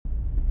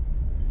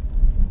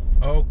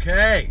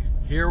Okay,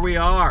 here we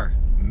are.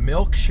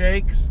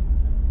 Milkshakes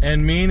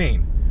and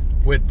Meaning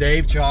with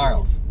Dave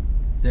Charles.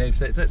 Dave,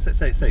 say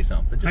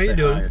something. Just How you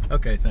doing? Hi.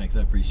 Okay, thanks.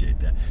 I appreciate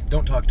that.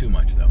 Don't talk too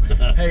much though.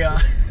 Hey,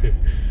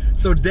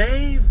 so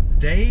Dave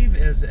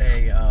is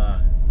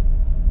a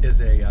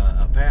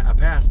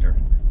pastor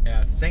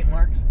at St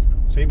Marks.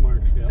 St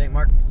Marks, yeah. St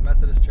Marks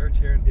Methodist Church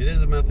here. It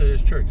is a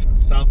Methodist church on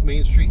South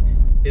Main Street.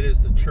 It is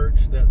the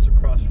church that's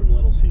across from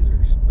Little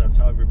Caesars. That's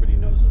how everybody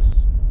knows us.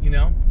 You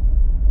know,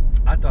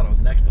 I thought it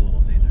was next to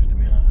Little Caesars, to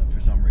be honest, for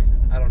some reason.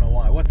 I don't know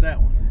why. What's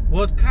that one?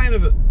 Well, it's kind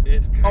of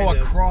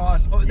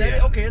across. Oh,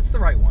 yeah. Okay, it's the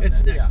right one.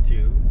 It's then. next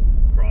to,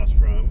 across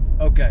from.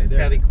 Okay, there.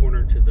 Catty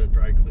corner to the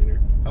dry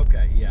cleaner.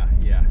 Okay, yeah.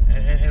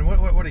 And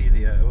what are you?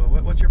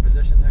 What's your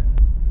position there?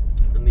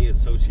 I'm the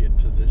associate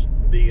pastor.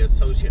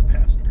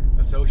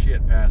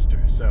 Associate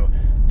pastor. So,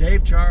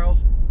 Dave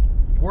Charles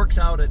works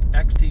out at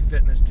XT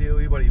Fitness too.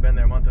 What have you been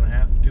there? A month and a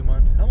half? 2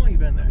 months? How long have you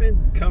been there? I've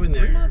been coming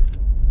there 3 months?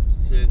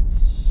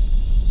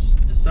 Since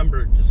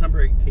December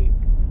 18th.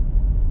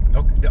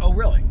 Okay. Oh,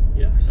 really?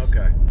 Yes.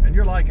 Okay. And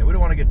you're liking it. We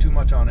don't want to get too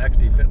much on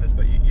XT Fitness,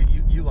 but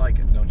you like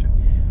it, don't you?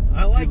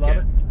 I like you love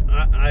it.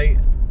 I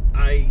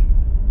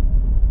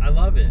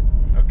love it.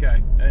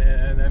 Okay.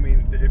 And I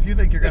mean, if you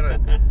think you're gonna,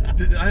 I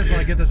just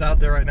want to get this out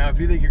there right now. If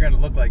you think you're gonna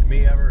look like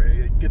me ever,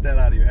 get that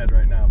out of your head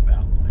right now,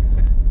 pal.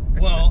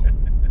 Well,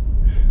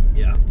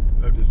 yeah.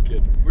 I'm just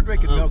kidding. We're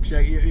drinking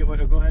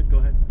milkshake. Go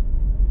ahead.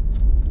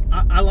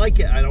 I like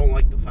it. I don't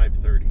like the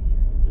 5:30.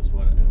 Is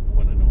what I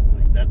don't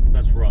like.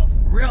 That's rough.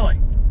 Really?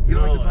 You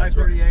don't like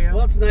the 5:30 a.m.?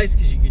 Well, it's nice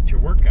because you get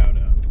your workout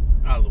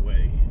out of the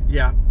way.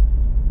 Yeah.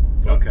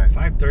 But Okay.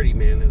 5:30,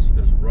 man, is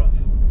rough.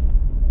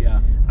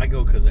 Yeah. I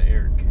go because of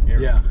Eric.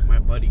 Yeah. My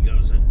buddy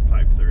goes at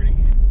 5:30.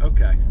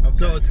 Okay.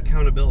 So it's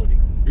accountability.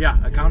 Yeah,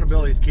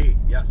 accountability is key.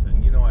 Yes,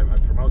 and you know I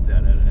promote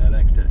that at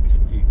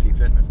XT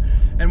Fitness,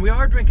 and we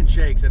are drinking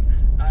shakes, and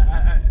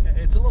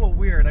it's a little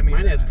weird. I mean,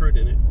 mine has fruit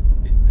in it.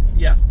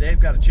 Yes, Dave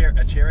got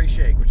a cherry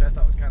shake, which I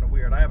thought was kind of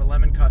weird. I have a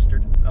lemon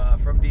custard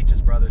from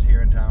Deitch's Brothers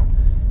here in town,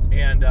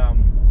 and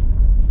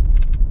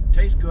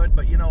tastes good.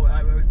 But you know,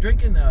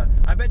 drinking.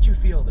 I bet you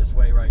feel this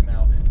way right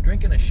now.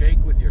 Drinking a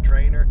shake with your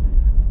trainer,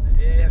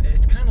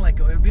 it's kind of like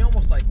it'd be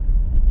almost like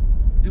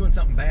doing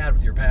something bad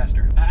with your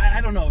pastor. I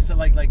don't know. So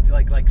like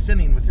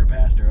sinning with your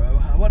pastor.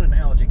 What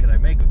analogy could I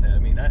make with that? I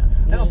mean, I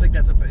don't think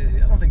I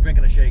don't think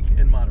drinking a shake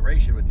in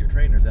moderation with your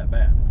trainer is that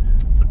bad.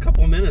 A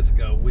couple of minutes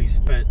ago, we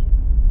spent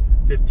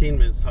 15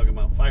 minutes talking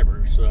about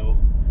fiber. So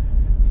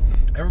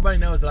everybody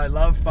knows that I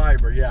love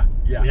fiber. Yeah.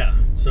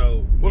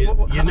 So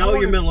you know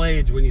you're middle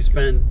aged when you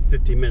spend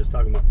 15 minutes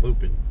talking about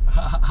pooping.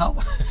 How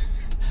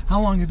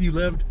long have you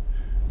lived?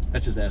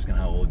 That's just asking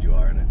how old you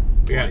are in a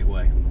polite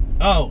way.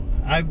 Oh,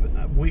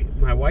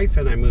 my wife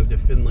and I moved to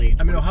Findlay.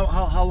 I mean,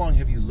 how long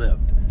have you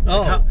lived?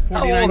 Oh,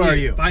 how old are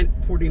you?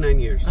 49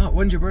 years. Oh,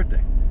 when's your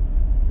birthday?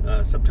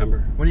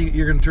 September. When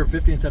you're going to turn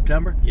 50 in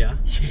September? Yeah.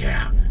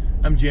 Yeah.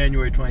 I'm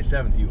January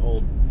 27th. You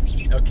old.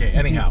 Okay.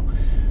 Anyhow.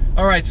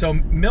 All right. So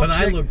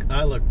milkshake. But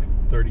I look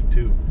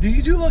 32.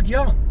 You do look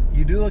young.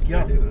 You do look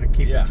young. I do. I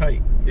keep it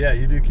tight. Yeah,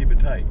 you do keep it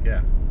tight.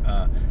 Yeah.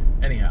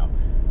 Anyhow.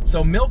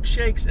 So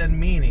milkshakes and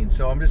Meaning.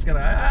 So I'm just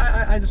gonna.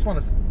 I just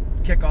want to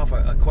kick off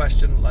a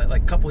question,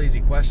 like a couple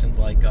easy questions,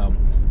 like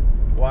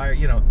why,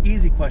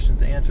 easy questions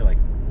to answer, like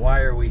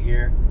why are we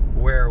here,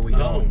 where are we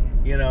going,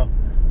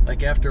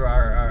 like after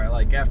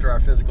our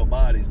physical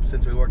bodies,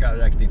 since we work out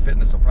at XT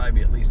Fitness, will probably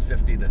be at least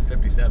 50 to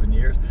 57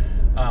 years,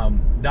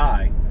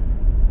 die,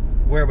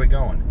 where are we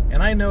going?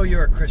 And I know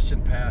you're a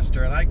Christian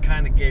pastor, and I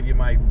kind of gave you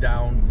my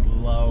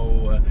down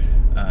low,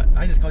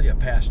 I just called you a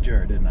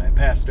pastor, didn't I?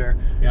 Pastor.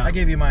 Yeah. I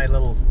gave you my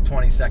little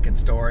 20-second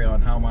story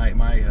on how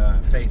my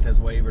faith has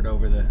wavered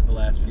over the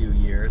last few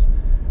years.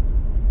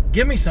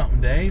 Give me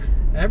something, Dave.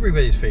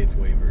 Everybody's faith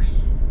wavers.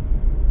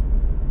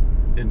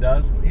 It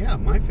does? Yeah,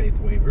 my faith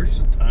wavers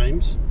at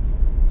times.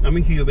 I'm a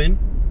human.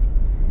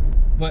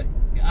 But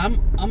I'm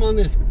on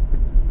this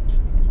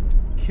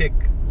kick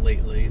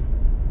lately.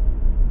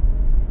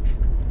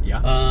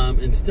 Yeah.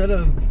 Instead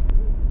of,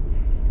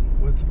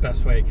 what's the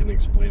best way I can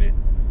explain it?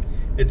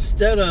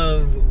 Instead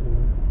of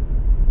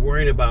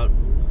worrying about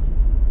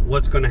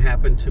what's going to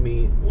happen to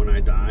me when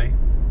I die,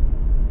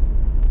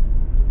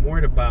 I'm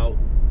worried about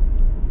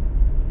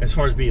as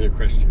far as being a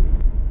Christian.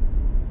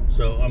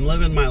 So I'm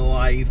living my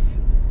life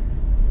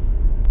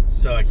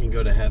so I can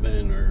go to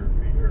heaven or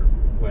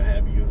what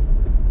have you.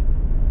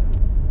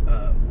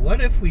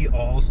 What if we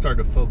all start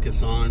to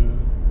focus on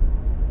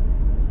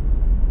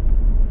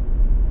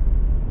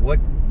what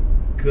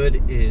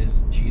good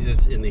is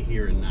Jesus in the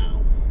here and now?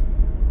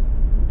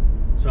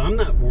 So I'm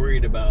not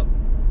worried about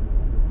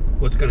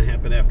what's going to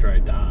happen after I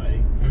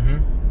die,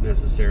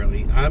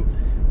 necessarily.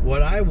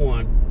 What I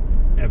want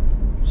to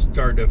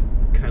start to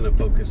kind of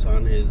focus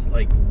on is,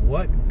 like,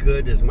 what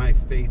good is my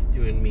faith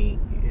doing me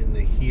in the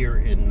here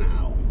and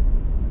now?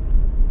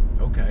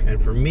 Okay.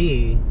 And for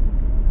me,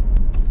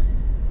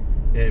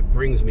 it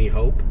brings me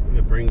hope.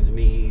 It brings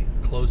me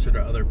closer to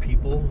other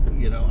people.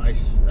 I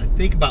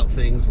think about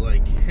things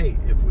like, hey,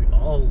 if we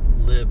all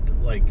lived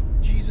like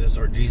Jesus,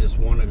 or Jesus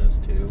wanted us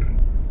to,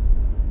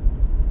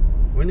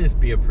 Wouldn't this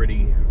be a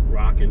pretty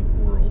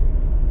rockin' world?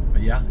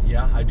 Yeah,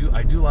 I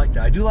do like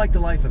that. I do like the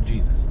life of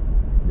Jesus.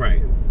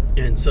 Right.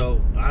 And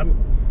so I'm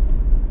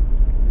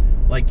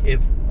like,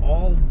 if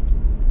all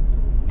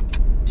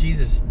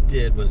Jesus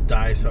did was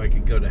die so I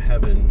could go to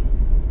heaven,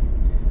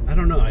 I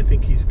don't know. I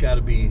think he's got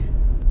to be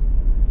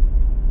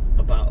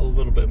about a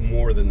little bit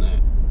more than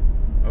that.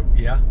 Oh,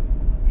 yeah.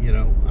 You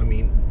know, I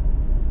mean,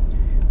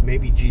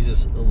 maybe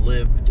Jesus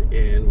lived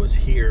and was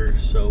here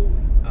so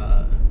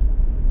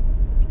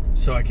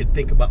I could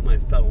think about my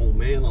fellow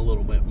man a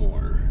little bit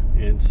more,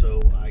 and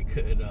so I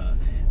could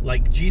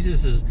like,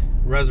 Jesus's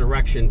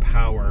resurrection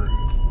power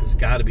has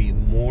got to be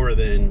more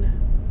than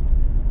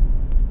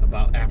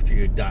about after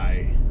you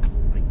die.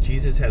 Like,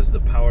 Jesus has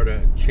the power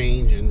to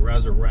change and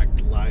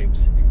resurrect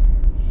lives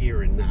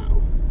here and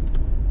now,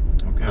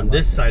 Okay. on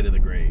this side of the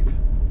grave.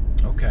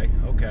 Okay.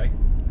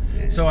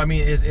 Yeah. So I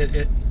mean,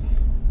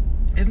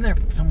 isn't there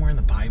somewhere in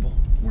the Bible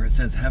where it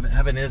says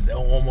heaven is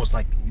almost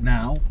like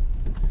now?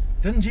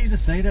 Doesn't Jesus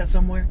say that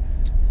somewhere?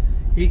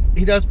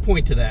 He does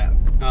point to that.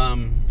 Do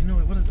you know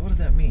what does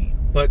that mean?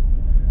 But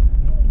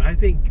I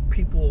think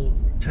people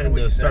tend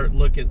to start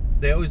looking.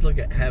 They always look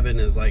at heaven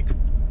as like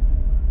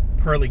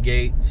pearly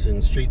gates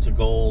and streets of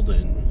gold,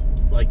 and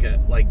like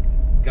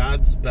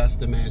God's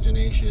best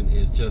imagination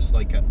is just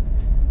like a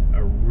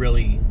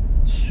really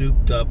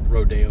souped up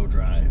rodeo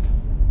drive.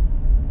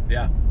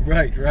 Yeah.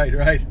 Right.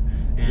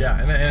 Yeah,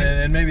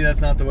 and maybe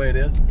that's not the way it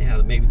is. Yeah,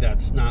 maybe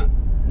that's not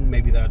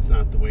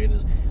the way it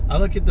is. I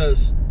look at the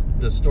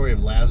story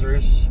of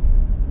Lazarus.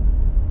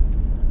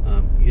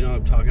 You know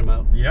what I'm talking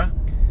about? Yeah.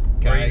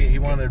 Guy, he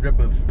wanted a drip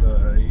of.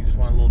 He just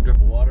wanted a little drip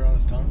of water on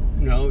his tongue.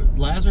 No,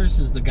 Lazarus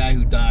is the guy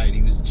who died.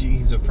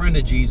 He's a friend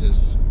of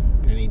Jesus,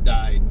 and he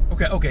died.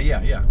 Okay,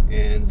 yeah.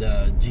 And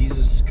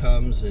Jesus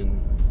comes, and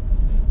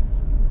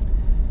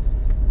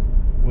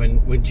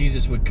when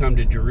Jesus would come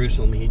to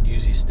Jerusalem, he'd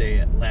usually stay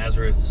at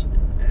Lazarus'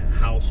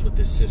 house with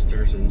his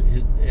sisters,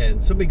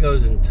 and somebody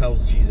goes and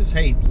tells Jesus,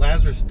 "Hey,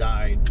 Lazarus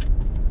died,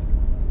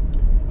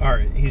 or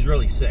he's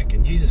really sick."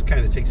 And Jesus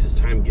kind of takes his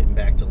time getting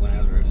back to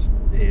Lazarus.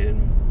 And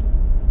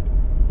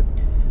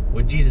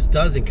when Jesus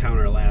does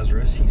encounter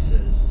Lazarus, he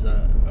says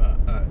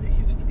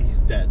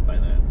he's dead by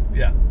then.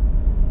 Yeah.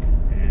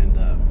 And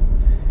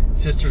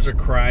sisters are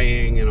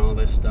crying and all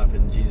this stuff,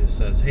 and Jesus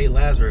says, "Hey,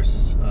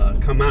 Lazarus,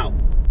 come out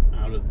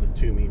of the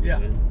tomb he was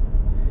in."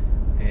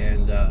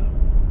 And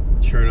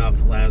sure enough,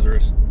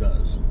 Lazarus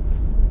does.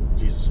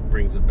 Jesus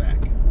brings it back.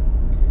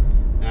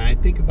 And I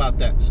think about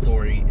that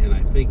story, and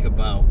I think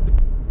about,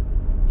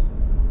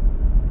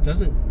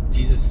 doesn't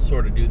Jesus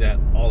sort of do that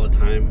all the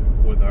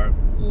time with our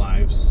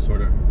lives?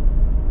 Sort of,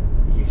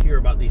 you hear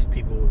about these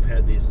people who've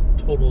had these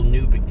total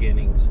new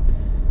beginnings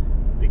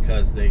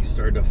because they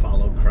started to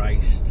follow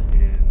Christ.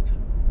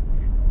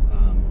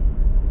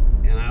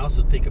 And I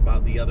also think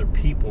about the other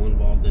people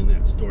involved in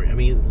that story. I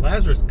mean,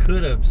 Lazarus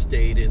could have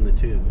stayed in the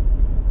tomb.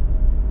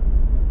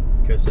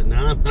 Could have said, "No,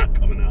 I'm not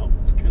coming out.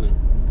 It's kind of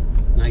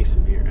nice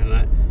in here." And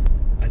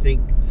I think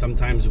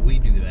sometimes we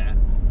do that.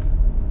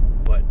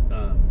 But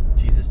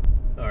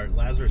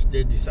Lazarus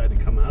did decide to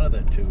come out of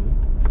that tomb.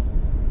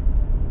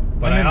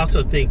 But I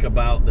also think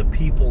about the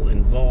people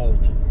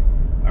involved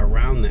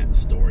around that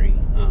story.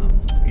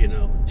 You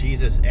know,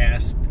 Jesus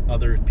asked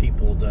other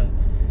people to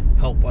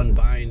help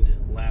unbind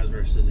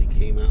Lazarus as he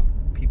came out.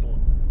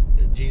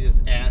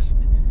 Jesus asked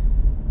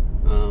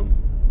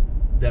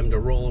them to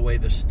roll away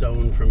the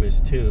stone from his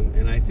tomb,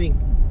 and I think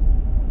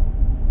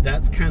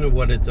that's kind of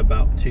what it's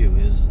about too.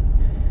 Is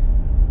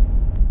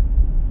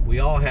we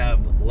all have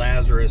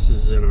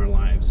Lazaruses in our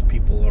lives,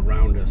 people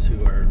around us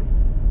who are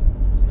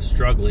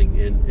struggling,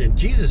 and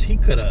Jesus, he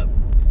could have.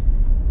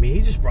 I mean,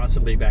 he just brought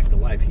somebody back to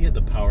life. He had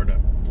the power to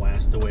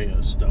blast away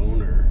a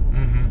stone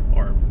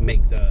or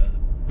make the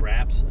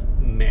wraps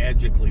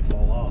magically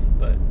fall off,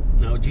 but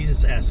no,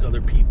 Jesus asked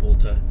other people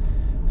to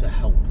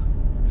help.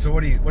 So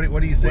what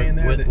are you saying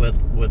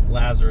with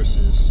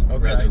Lazarus's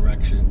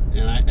resurrection?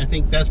 And I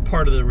think that's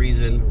part of the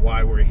reason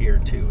why we're here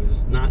too,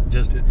 is not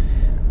just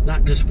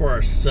for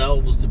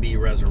ourselves to be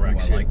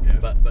resurrection,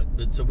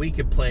 but so we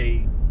could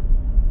play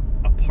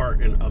a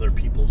part in other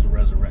people's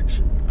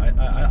resurrection.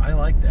 I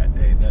like that,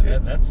 Dave.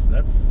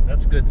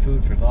 That's good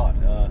food for thought.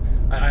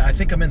 I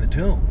think I'm in the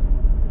tomb.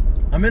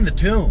 I'm in the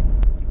tomb.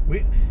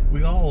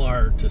 We all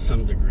are to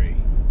some degree,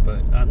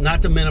 but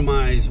not to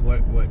minimize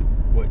what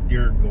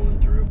you're going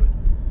through, but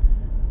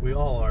we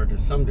all are to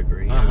some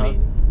degree. I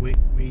mean,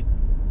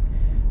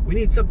 we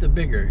need something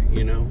bigger,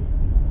 you know.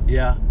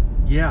 Yeah.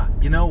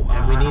 You know,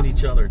 and we need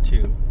each other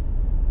too.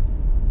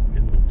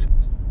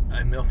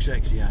 And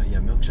milkshakes. Yeah.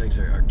 Milkshakes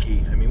are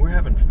key. I mean,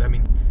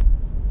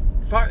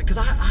 because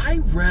I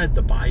read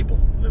the Bible.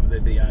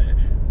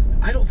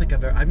 I don't think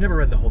I've never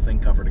read the whole thing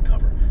cover to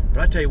cover.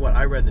 But I tell you what,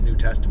 I read the New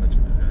Testaments,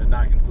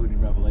 not including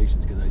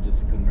Revelations, because I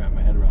just couldn't wrap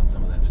my head around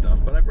some of that stuff.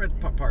 But I've read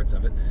parts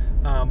of it.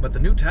 But the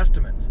New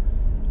Testaments,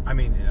 I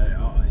mean,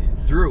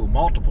 through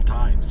multiple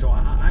times. So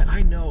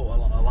I know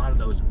a lot of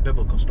those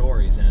biblical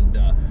stories. And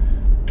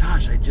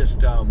gosh, I just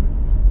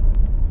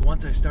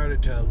once I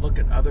started to look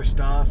at other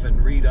stuff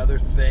and read other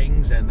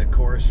things, and of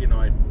course, you know,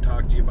 I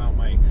talked to you about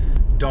my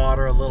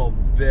daughter a little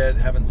bit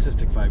having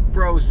cystic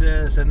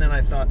fibrosis, and then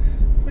I thought,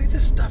 look at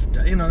this stuff,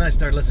 you know. Then I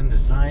started listening to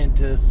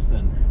scientists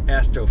and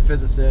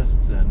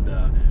astrophysicists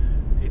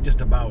and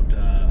just about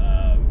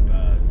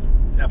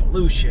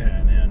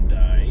evolution and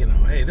you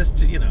know, hey, this,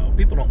 you know,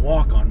 people don't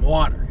walk on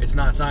water. It's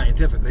not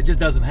scientific. It just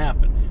doesn't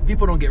happen.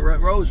 People don't get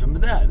rose from the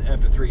dead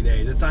after 3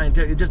 days. It's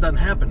scientific. It just doesn't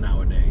happen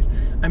nowadays.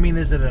 I mean,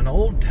 is it an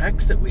old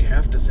text that we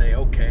have to say,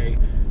 okay,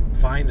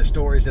 find the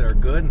stories that are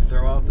good and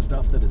throw out the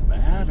stuff that is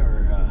bad,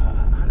 or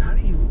how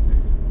do you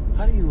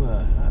what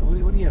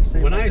do you have to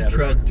say when about that?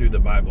 When I tread through the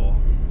Bible,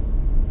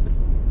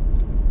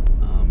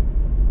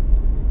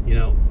 you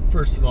know,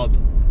 first of all,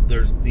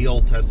 there's the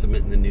Old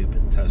Testament and the New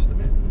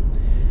Testament,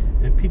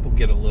 and people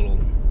get a little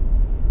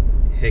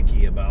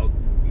hicky about,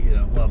 you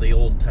know, well, the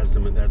Old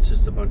Testament, that's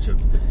just a bunch of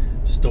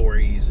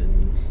stories,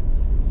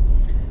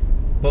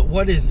 but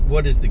what is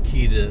the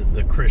key to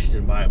the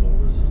Christian Bible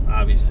is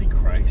obviously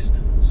Christ.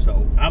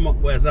 So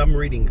as I'm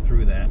reading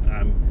through that,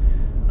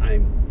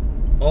 I'm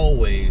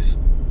always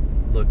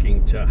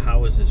looking to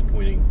how is this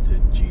pointing to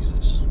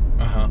Jesus.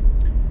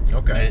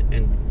 Okay.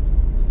 And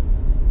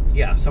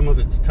yeah, some of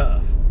it's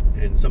tough,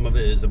 and some of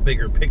it is a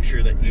bigger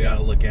picture that you got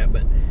to look at.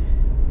 But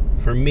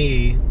for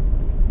me,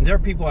 there are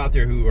people out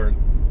there who are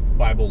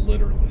Bible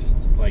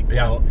literalists. Like,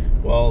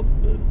 well,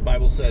 the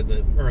Bible said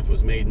the earth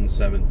was made in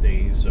 7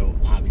 days, so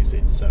obviously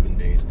it's 7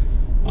 days.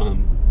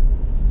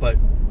 But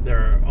there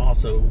are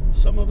also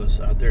some of us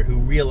out there who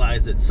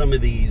realize that some of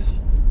these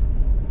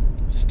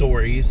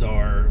stories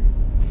are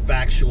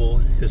factual,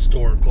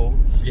 historical.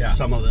 Yeah.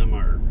 Some of them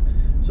are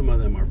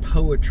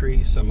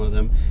poetry. Some of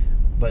them,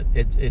 but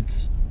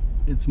it's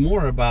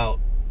more about.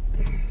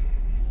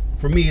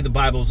 For me, the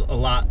Bible's a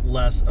lot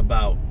less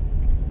about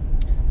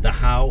the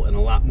how and a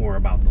lot more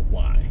about the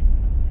why.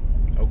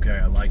 Okay,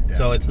 I like that.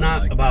 So it's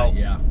not about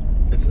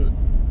it's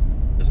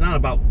not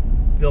about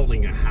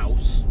building a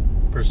house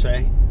per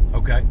se.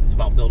 Okay. It's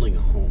about building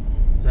a home.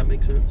 Does that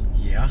make sense?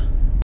 Yeah.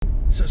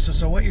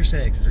 So what you're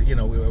saying is, you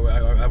know,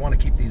 I want to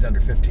keep these under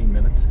 15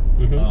 minutes.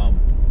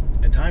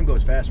 And time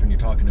goes fast when you're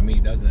talking to me,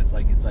 doesn't it? It's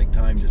like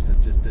time just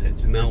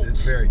melts.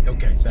 It's very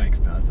okay. Thanks,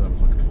 pal. That's what I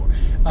was looking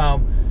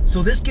for.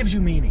 So this gives you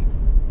meaning.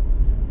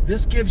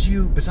 This gives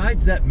you,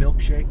 besides that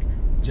milkshake,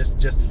 just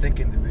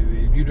thinking,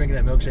 you drinking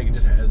that milkshake and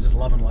just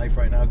loving life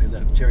right now because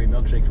that cherry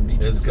milkshake from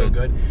Beach is so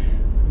good.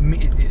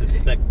 It's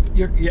thick.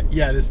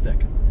 Yeah, it is thick.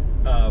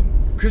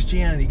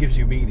 Christianity gives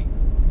you meaning.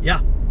 Yeah.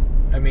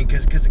 I mean,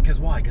 because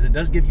why? Because it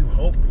does give you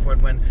hope.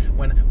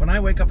 When I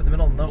wake up in the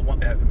middle of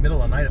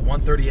the night at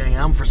 1:30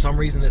 a.m. for some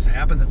reason this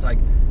happens, it's like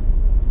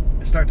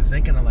I start to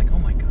think and I'm like, oh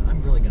my God,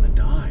 I'm really gonna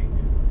die.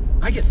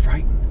 I get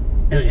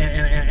frightened,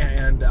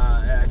 and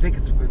I think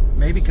it's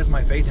maybe because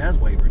my faith has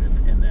wavered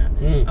in that.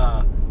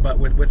 But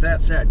with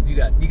that said, you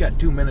got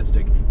 2 minutes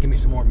to give me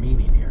some more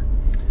meaning here.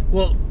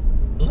 Well,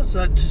 let's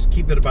not just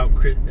keep it about.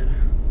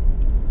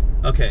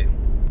 Okay.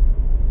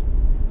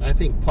 I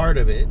think part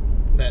of it,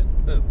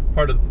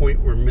 part of the point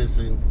we're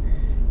missing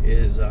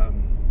is, you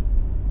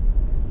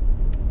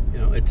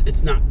know,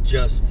 it's not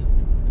just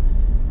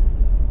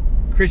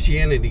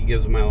Christianity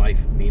gives my life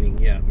meaning.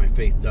 Yeah, my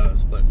faith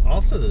does, but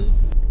also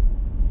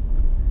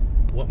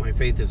what my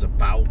faith is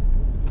about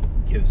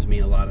gives me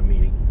a lot of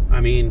meaning. I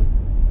mean,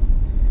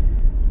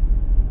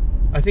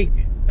 I think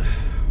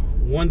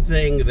one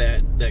thing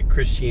that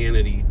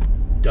Christianity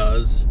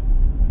does,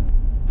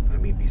 I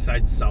mean,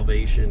 besides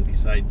salvation,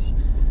 besides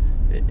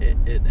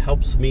it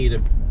helps me to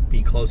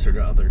be closer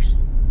to others.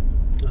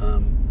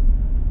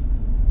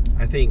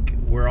 I think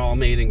we're all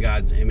made in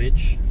God's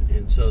image,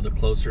 and so the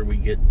closer we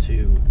get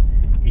to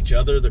each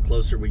other, the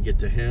closer we get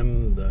to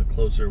Him, the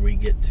closer we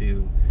get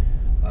to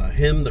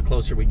Him, the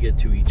closer we get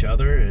to each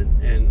other,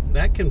 and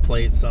that can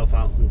play itself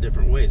out in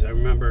different ways. I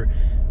remember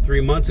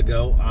 3 months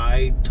ago,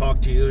 I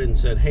talked to you and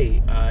said,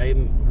 hey,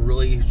 I'm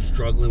really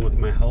struggling with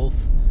my health.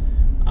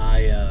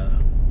 I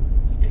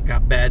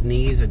got bad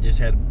knees. I just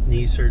had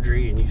knee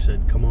surgery, and you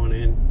said, come on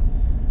in,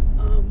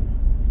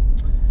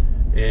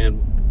 and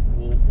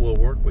we'll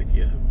work with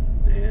you.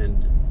 And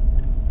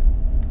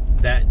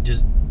that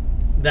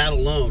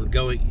alone,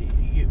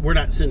 we're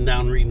not sitting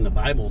down reading the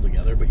Bible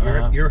together, but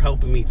you're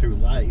helping me through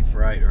life.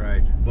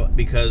 Right. But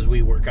because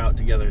we work out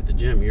together at the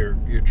gym,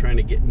 you're trying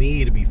to get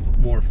me to be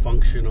more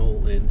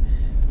functional and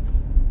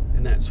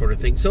that sort of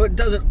thing. So it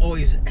doesn't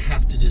always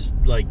have to just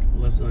like,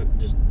 let's not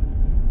just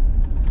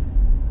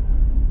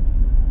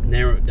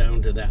narrow it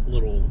down to that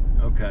little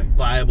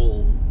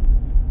Bible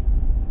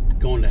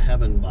going to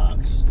heaven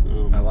box.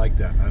 I like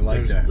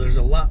that. There's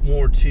a lot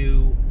more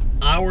to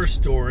our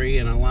story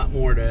and a lot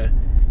more to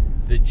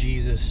the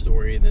Jesus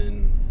story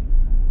than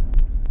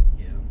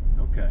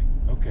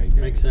Okay. Dave.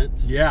 Makes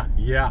sense? Yeah.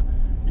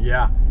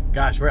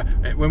 Gosh,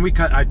 when we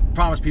cut, I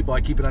promise people I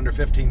keep it under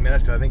 15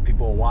 minutes because I think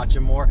people will watch it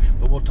more.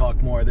 But we'll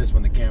talk more of this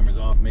when the camera's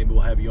off. Maybe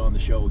we'll have you on the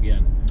show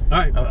again. All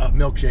right. Of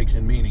milkshakes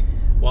and meaning.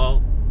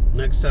 Well,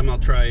 next time I'll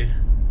try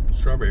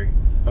strawberry.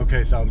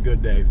 Okay, sounds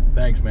good, Dave.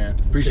 Thanks, man.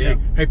 Appreciate it.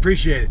 Hey,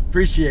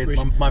 appreciate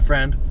it, my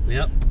friend.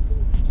 Yep.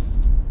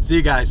 See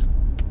you guys.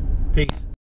 Peace.